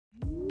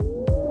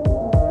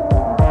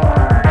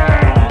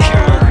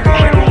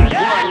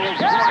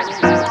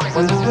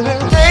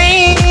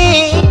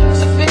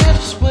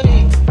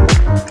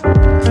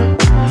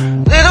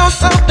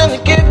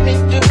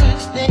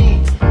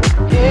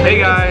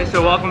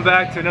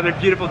welcome back to another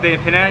beautiful day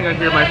in Penang. I'm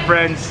here with my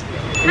friends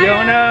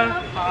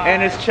Fiona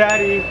and it's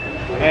Chaddy.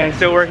 And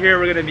so we're here,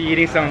 we're gonna be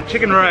eating some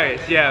chicken rice.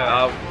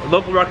 Yeah,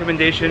 local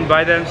recommendation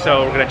by them,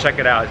 so we're gonna check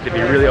it out. It's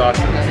gonna be really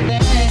awesome. Put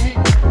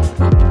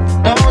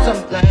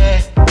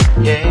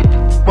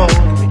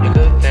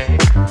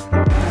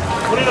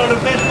it on the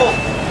Facebook.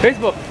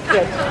 Facebook,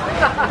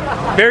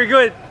 yes. Very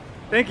good,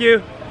 thank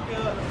you.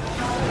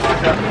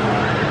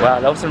 Wow,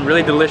 that was some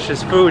really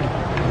delicious food.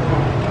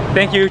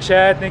 Thank you,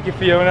 Chad. Thank you,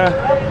 Fiona.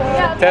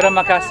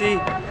 Terima kasih.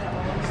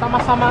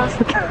 Sama-sama.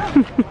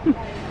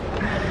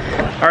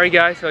 Alright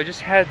guys, so I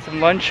just had some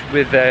lunch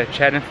with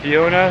Chad and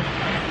Fiona.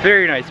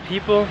 Very nice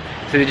people.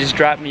 So they just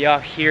dropped me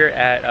off here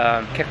at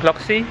Kek Lok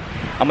Si.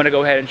 I'm gonna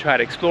go ahead and try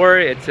to explore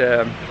it. It's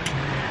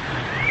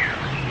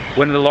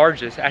one of the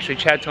largest, actually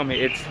Chad told me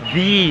it's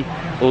the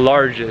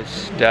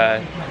largest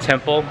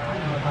temple,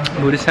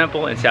 Buddhist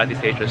temple in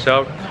Southeast Asia.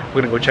 So we're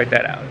gonna go check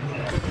that out.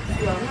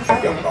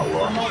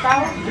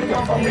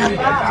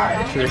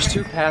 So there's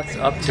two paths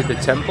up to the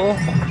temple.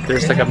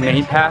 There's like a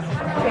main path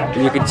that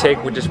you can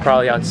take, which is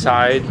probably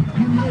outside.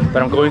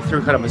 But I'm going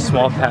through kind of a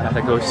small path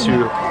that goes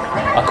through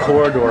a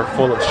corridor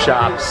full of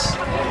shops.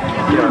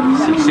 You know, you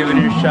see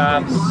souvenir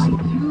shops.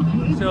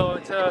 So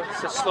it's a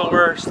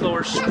slower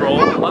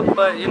stroll up,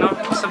 but you know,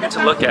 something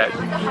to look at.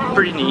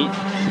 Pretty neat.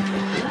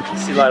 You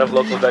see a lot of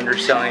local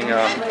vendors selling a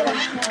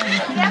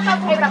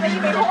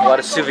lot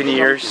of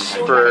souvenirs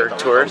for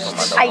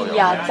tourists. Ai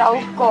da,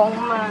 cháu con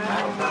mà.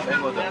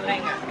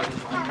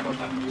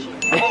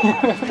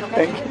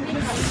 Thank you.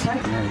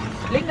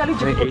 I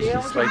think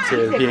Asians like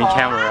to be in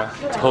camera.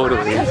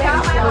 Totally.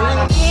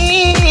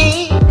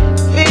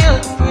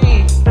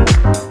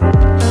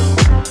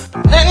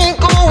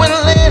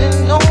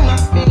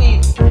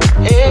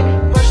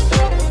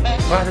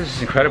 Wow, this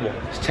is incredible.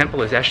 This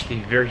temple is actually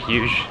very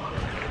huge.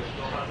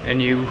 And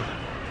you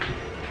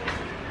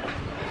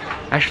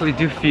actually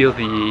do feel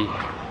the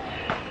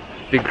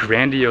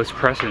grandiose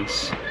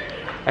presence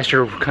as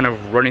you're kind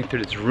of running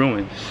through its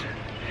ruins.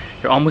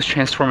 You're almost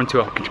transformed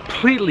into a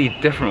completely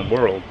different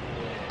world.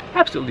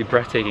 Absolutely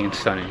breathtaking and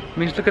stunning. I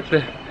mean, just look at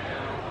the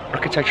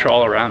architecture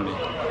all around me.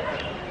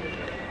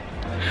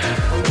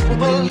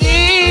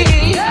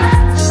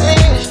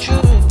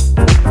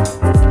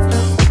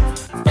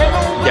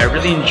 Yeah, I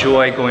really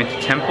enjoy going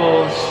to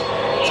temples,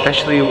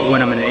 especially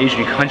when I'm in an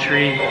Asian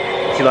country.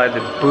 I see a lot of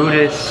the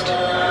Buddhist,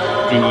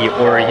 the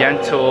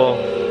Oriental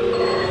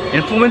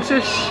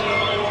influences,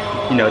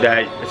 you know,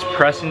 that is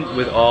present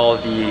with all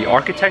the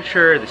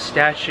architecture, the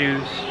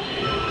statues,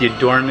 the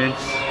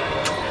adornments.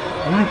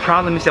 The only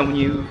problem is that when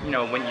you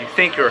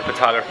think you're a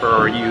photographer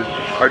or you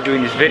are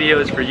doing these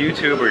videos for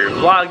YouTube or you're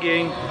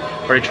vlogging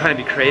or you're trying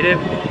to be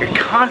creative, you're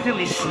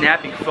constantly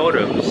snapping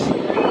photos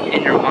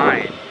in your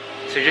mind.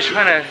 So you're just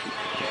trying to,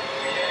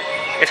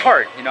 it's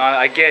hard, you know,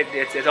 I get,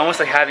 it's almost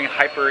like having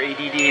hyper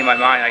ADD in my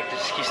mind. I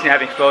just keep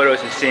snapping photos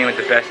and seeing what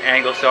the best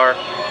angles are.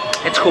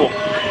 It's cool.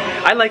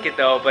 I like it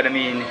though, but I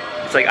mean,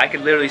 it's like I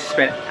could literally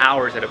spend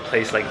hours at a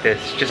place like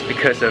this just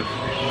because of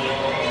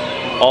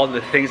all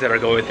the things that are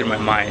going through my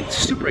mind. It's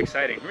super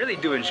exciting, really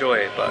do enjoy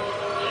it, but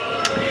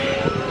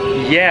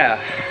yeah,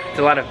 it's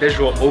a lot of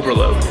visual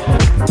overload.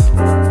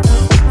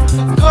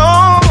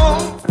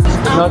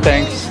 No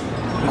thanks.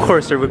 Of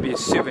course there would be a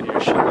souvenir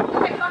shop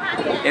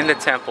in the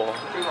temple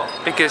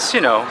because,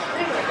 you know,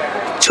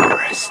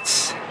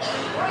 tourists.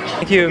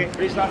 Thank you.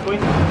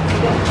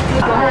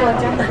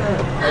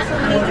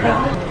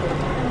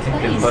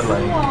 But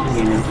like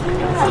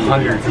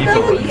 100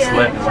 people just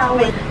left.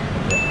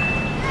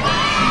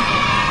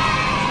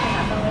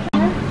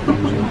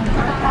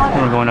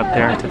 We're going up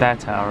there to that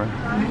tower.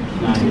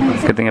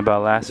 Good thing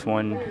about last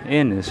one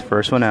in is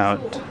first one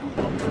out.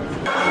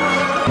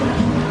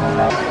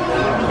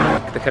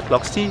 The Kek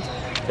Lok Si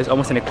is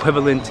almost an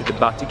equivalent to the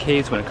Bhakti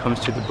caves when it comes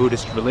to the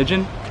Buddhist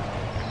religion.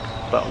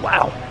 But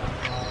wow,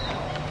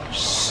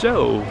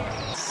 so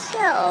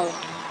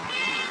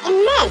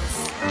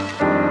immense.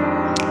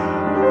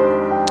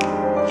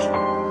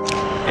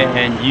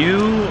 And you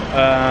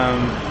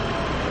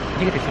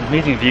get these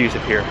amazing views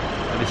up here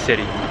of the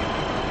city.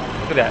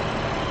 Look at that.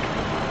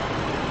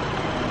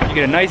 You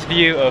get a nice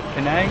view of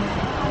Penang.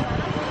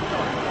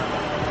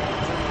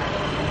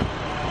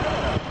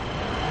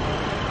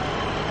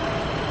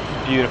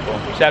 Beautiful.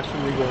 It's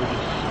absolutely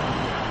gorgeous.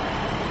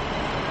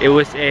 It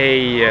was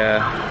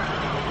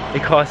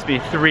it cost me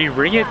 3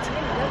 ringgit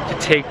to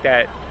take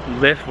that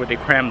lift where they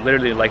crammed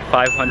literally like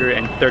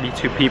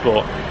 532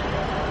 people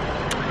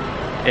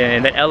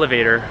in that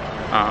elevator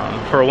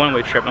for a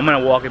one-way trip. I'm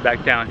gonna walk it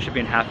back down. It should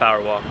be a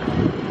half-hour walk.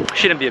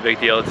 Shouldn't be a big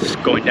deal. It's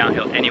going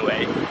downhill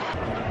anyway.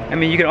 I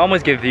mean, you can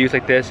almost get views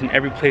like this in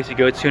every place you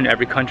go to in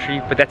every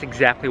country, but that's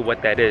exactly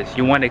what that is.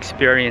 You want to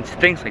experience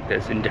things like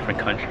this in different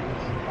countries.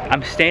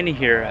 I'm standing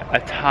here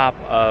atop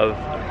of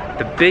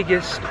the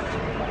biggest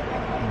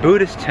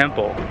Buddhist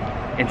temple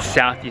in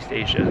Southeast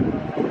Asia.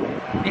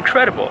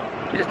 Incredible.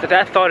 Just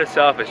that thought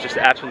itself is just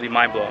absolutely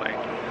mind-blowing.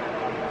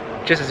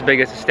 Just as big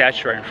as the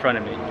statue right in front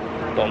of me.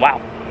 But wow.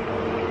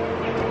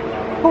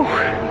 Whew.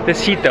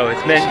 This heat though,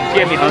 it's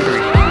getting me hungry.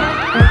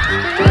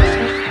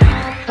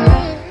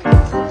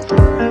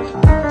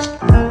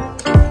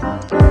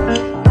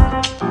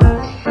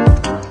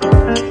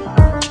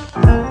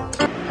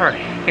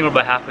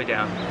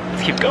 now.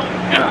 Let's keep going.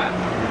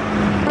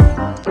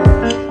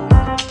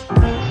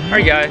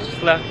 Alright guys,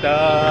 just left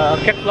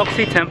Kek Lok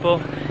Si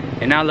Temple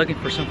and now looking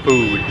for some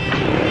food.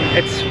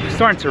 It's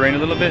starting to rain a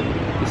little bit.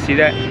 You see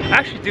that? I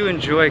actually do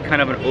enjoy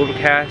kind of an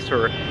overcast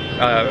or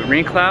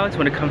rain clouds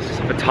when it comes to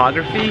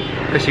photography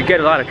because you get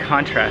a lot of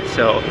contrast.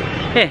 So,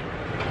 hey,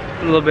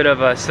 a little bit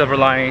of a silver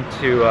lining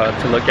to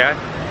look at.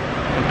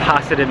 And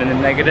positive and the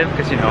negative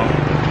because, you know,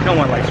 no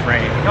one likes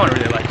rain. No one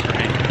really likes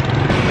rain.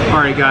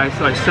 Alright guys,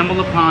 so I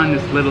stumbled upon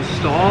this little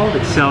stall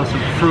that sells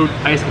some fruit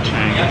ice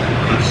kachang.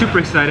 I'm super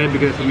excited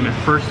because it's gonna be my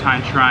first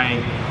time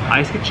trying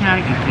ice kachang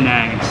in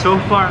Penang. And so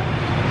far,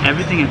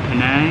 everything in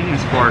Penang,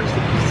 as far as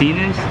the cuisine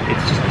is,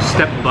 it's just a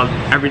step above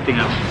everything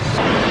else.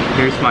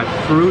 Here's my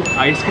fruit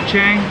ice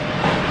kachang.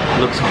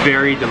 Looks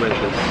very delicious.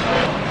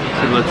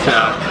 So let's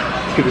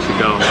give this a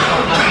go.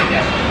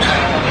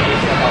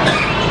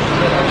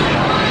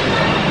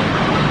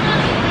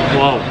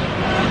 Whoa.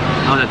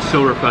 Oh, that's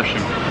so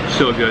refreshing.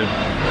 So good.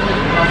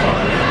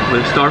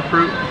 With star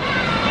fruit.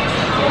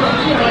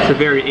 It's a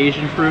very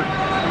Asian fruit.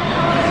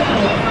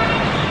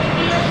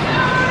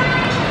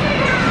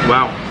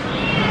 Wow.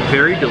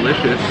 Very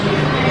delicious.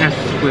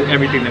 That's with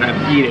everything that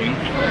I'm eating.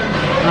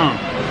 Oh.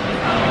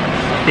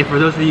 And for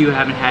those of you who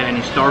haven't had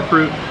any star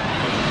fruit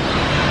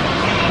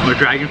or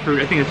dragon fruit,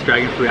 I think it's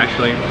dragon fruit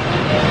actually.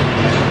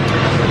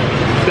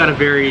 It's got a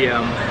very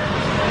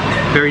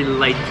very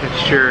light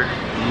texture,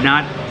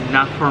 not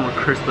firm or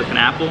crisp like an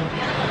apple.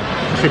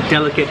 It's a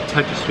delicate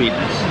touch of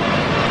sweetness.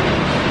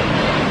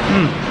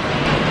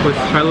 Let's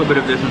try a little bit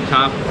of this on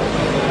top.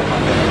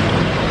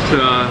 So,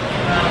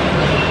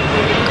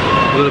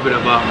 a little bit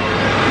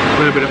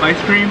of ice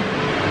cream.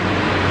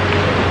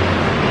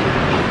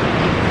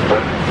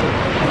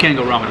 Can't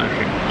go wrong with ice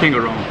cream. Can't go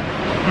wrong.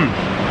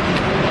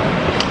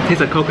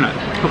 Tastes like coconut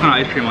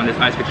ice cream on this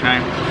ice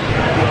kachang.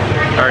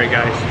 Alright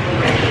guys,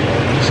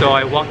 so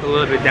I walked a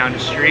little bit down the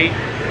street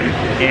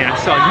and I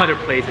saw another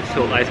place that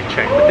sold ice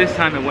kachang, but this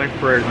time I went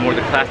for more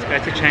the classic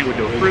ice kachang with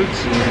no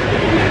fruits.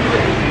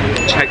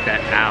 Check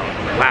that out.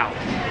 Wow.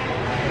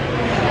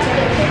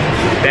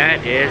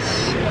 That is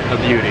a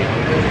beauty.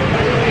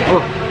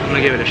 Oh, I'm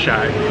gonna give it a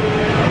shot.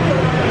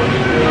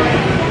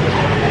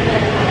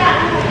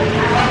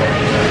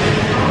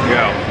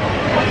 Go.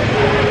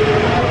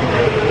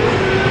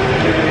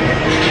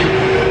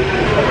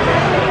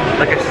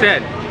 Like I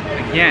said,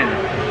 again,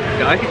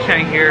 the ice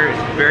kachang here is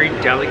very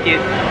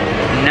delicate,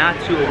 not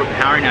too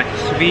overpowering, not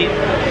too sweet.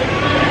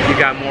 You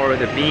got more of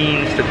the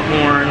beans, the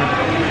corn,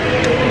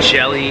 the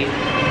jelly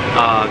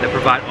that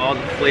provide all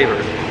the flavor.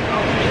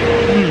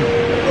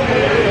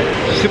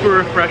 Super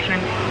refreshing,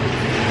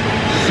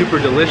 super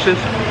delicious,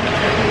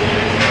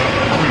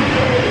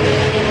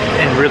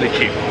 and really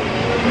cheap.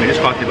 I mean, this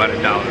cost me about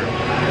 $1.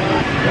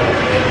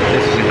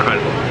 This is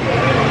incredible.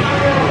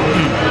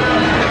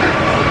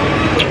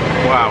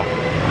 Wow.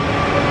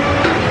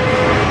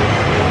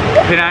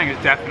 Penang is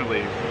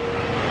definitely a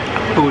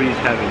foodie's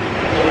heaven.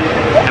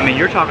 I mean,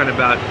 you're talking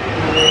about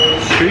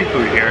street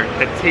food here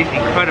that tastes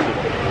incredible.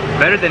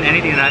 Better than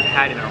anything that I've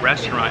had in a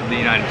restaurant in the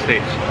United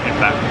States, in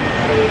fact.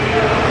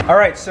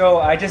 Alright, so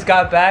I just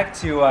got back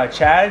to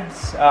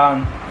Chad's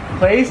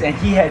place and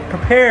he had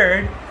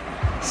prepared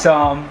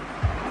some,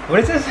 what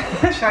is this?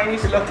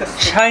 Chinese lotus soup.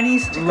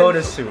 Chinese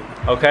lotus soup,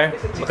 okay?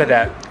 Look at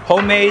that.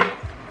 Homemade,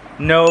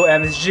 no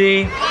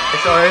MSG.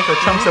 It's alright, so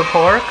chunks of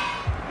pork.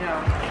 Yeah.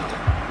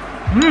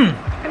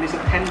 And it's a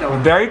tender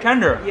one. Very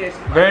tender. Yes.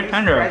 Very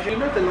tender. You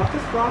know the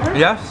lotus flower?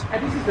 Yes.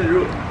 And this is the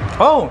root.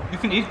 Oh, you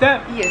can eat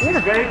that? Yes,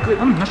 it's very good.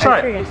 That's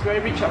right. It's very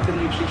rich of the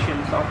nutrition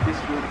of this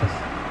lotus.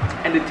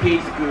 And it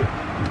tastes good.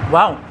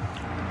 Wow.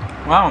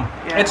 Wow.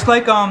 Yeah. It's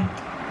like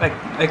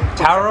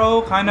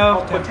taro kind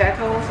of.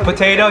 Potato.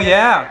 Potato, like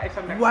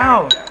yeah.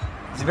 Wow. Kind of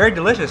It's very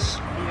delicious.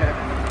 yeah.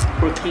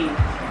 Protein.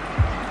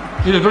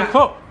 He's a good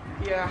cook.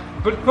 Yeah.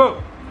 Good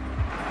cook.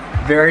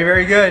 Very,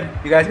 very good.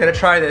 You guys gotta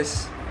try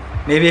this.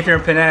 Maybe if you're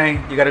in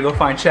Penang, you gotta go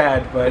find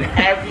Chad, but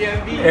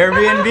Airbnb.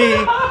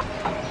 Airbnb.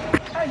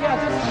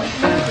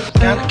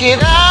 Gotta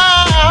get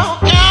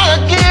out of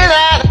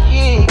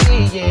here,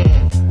 yeah.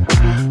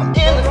 I'm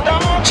in the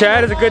dark.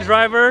 Chad is a good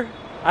driver.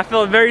 I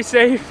felt very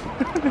safe. Look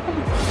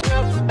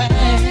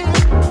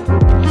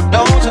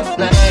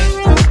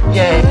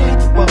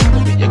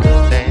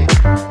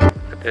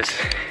at this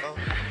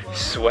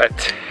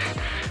sweat.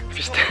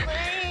 Just,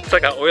 it's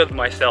like I oiled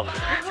myself.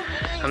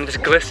 I'm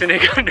just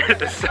glistening under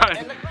the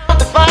sun.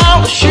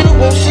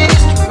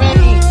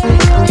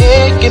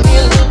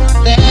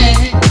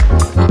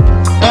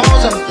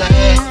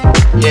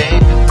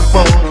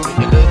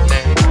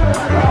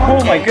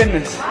 Oh my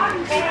goodness.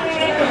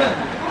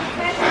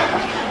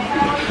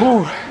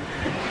 Ooh.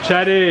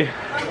 Chaddy.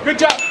 Good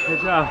job.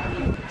 Good job.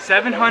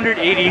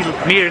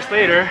 780 meters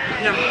later,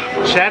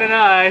 Chad and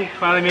I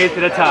finally made it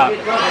to the top.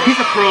 He's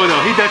a pro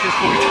though. He does this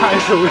 4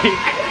 times a week.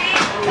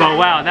 But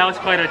wow, that was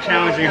quite a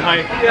challenging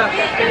hike.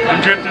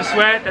 I'm dripped in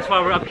sweat. That's why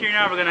we're up here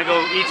now. We're gonna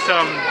go eat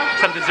some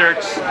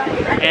desserts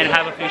and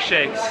have a few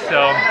shakes.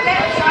 So,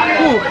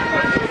 whew,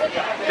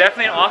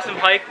 Definitely an awesome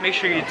hike. Make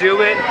sure you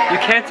do it. You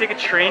can take a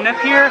train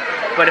up here,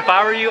 but if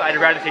I were you, I'd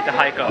rather take the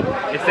hike up.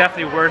 It's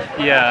definitely worth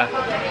the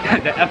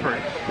the effort.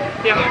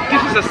 Yeah,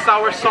 this is a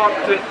sour salt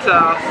with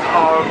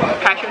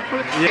passion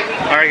fruit.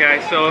 Yeah. All right,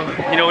 guys. So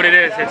you know what it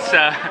is? It's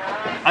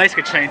ice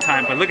cream train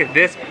time. But look at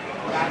this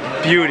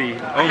beauty!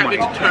 Oh my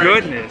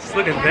goodness!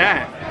 Look at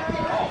that!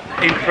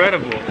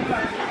 Incredible!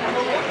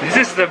 This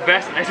is the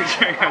best ice cream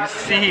train I've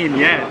seen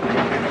yet.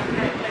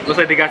 Looks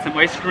like they got some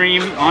ice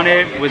cream on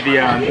it with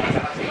the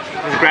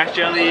grass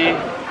jelly,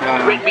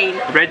 Red bean.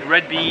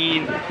 red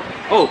bean.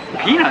 Oh,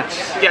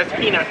 peanuts. Yes,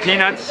 peanuts.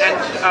 Peanuts.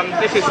 And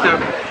this is the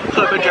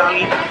herbal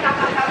jelly.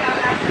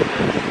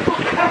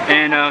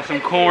 And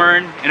some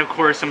corn, and of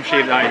course some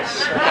shaved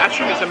ice. The ice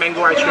cream is a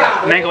mango ice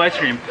cream. Mango ice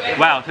cream.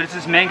 Wow, so this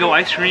is mango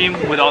ice cream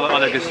with all the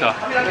other good stuff.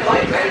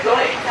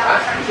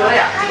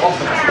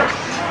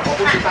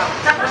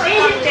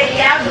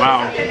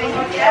 Wow.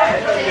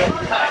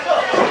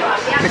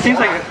 It seems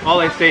like all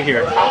I stay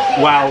here.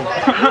 Wow.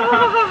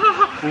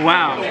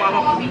 Wow.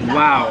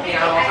 Wow.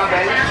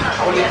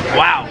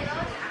 Wow.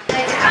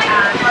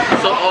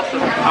 So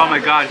awesome. Oh my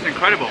god, it's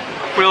incredible.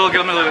 Put a little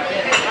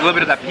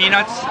bit of that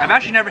peanuts. I've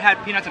actually never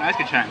had peanuts in ice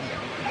cream.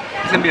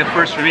 It's gonna be a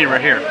first for me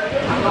right here.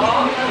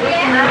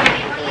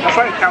 I'm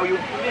trying to tell you,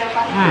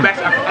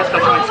 best ice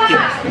cream is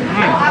here.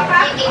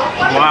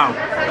 Wow.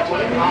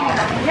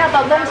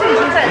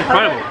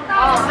 Incredible.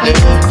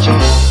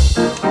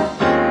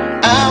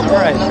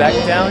 Alright, back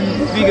down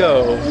we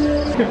go.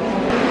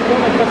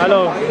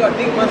 Hello.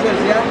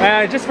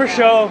 Just for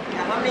show.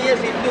 How many years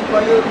it took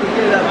for you to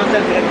do the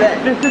muscle like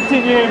that?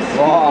 15 years.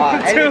 Wow,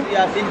 at least you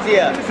are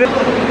sincere.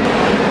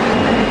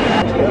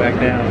 Back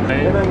down.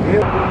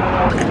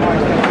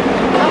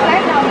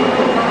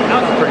 That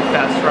was pretty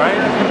fast, right?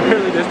 It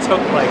really just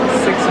took like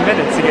 6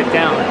 minutes to get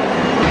down.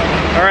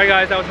 Alright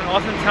guys, that was an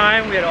awesome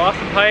time. We had an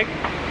awesome hike.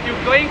 You're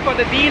going for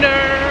the dinner.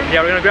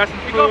 Yeah, we're gonna grab some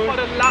food. We go for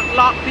the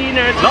lok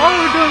dinner. Oh,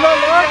 we're doing lok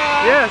lok?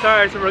 Yes,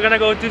 alright, so we're gonna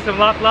go do some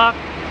lok lok.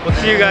 We'll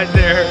see you guys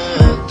there.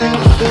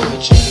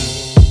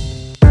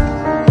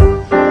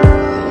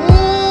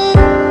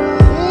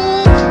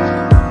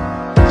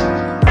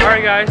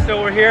 Alright guys,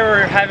 so we're here,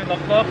 we're having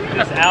lok lok.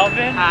 This is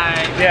Alvin.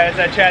 Hi. Yeah,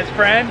 it's Chad's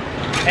friend.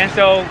 And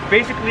so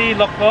basically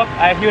lok lok,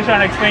 he was trying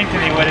to explain to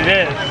me what it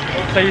is.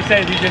 So you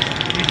said you just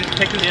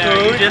pick this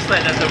food? You just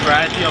like there's a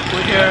variety of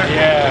food here.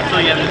 Yeah. So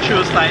you have to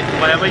choose like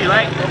whatever you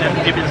like, then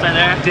dip it inside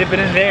there. Dip it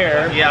in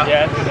there. Yeah.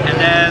 Yes. And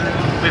then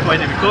wait for it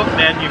to be cooked,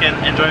 then you can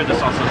enjoy the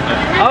sauces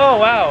there. Oh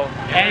wow.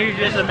 And you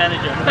just the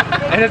manager.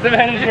 And it's the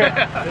manager.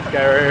 This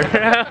guy right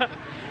here.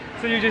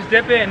 So you just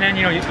dip it and then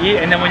you eat,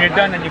 and then when you're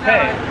done then you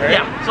pay, right?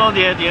 Yeah. So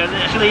they're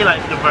actually like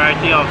the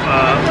variety of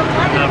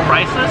the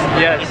prices.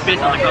 Yes. It's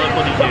based on the color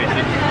coding here. You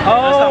see. Oh,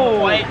 there's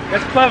some white.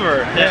 That's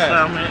clever. There's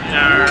Yeah. some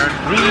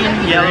green,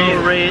 yellow,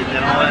 red,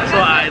 and all that.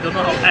 So I don't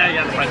know how.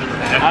 Yeah, the prices are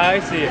there.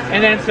 I see. And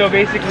then so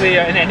basically,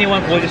 and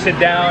anyone will just sit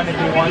down if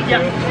you want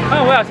to.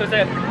 Oh wow, so it's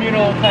like a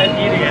communal kind of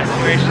eating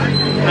situation.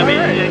 I mean,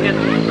 you get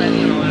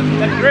friends and all that.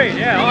 That's great.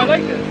 Yeah. Oh, I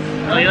like this.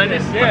 Oh, you like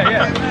this? Yeah,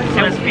 yeah.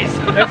 So let's peace.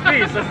 Let's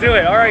peace. Let's do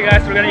it. All right,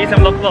 guys. We're gonna eat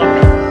some lok lok.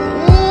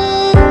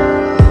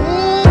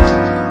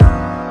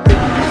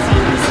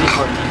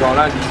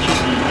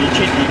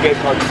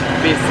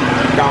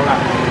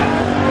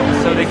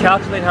 So they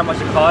calculate how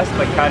much it costs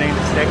by counting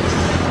the sticks.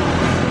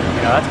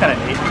 You know, that's kind of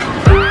neat.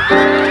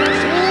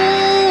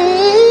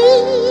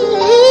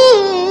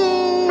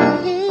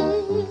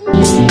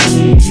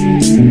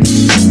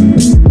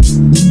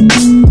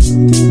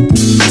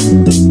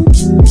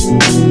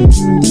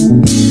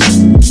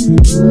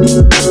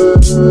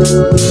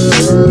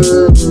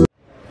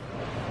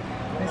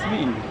 Nice to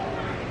meet you.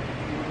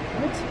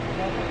 What?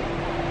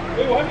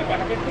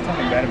 There's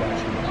nothing bad about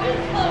you.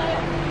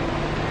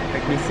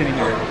 Like me sitting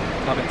here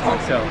talking to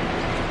myself.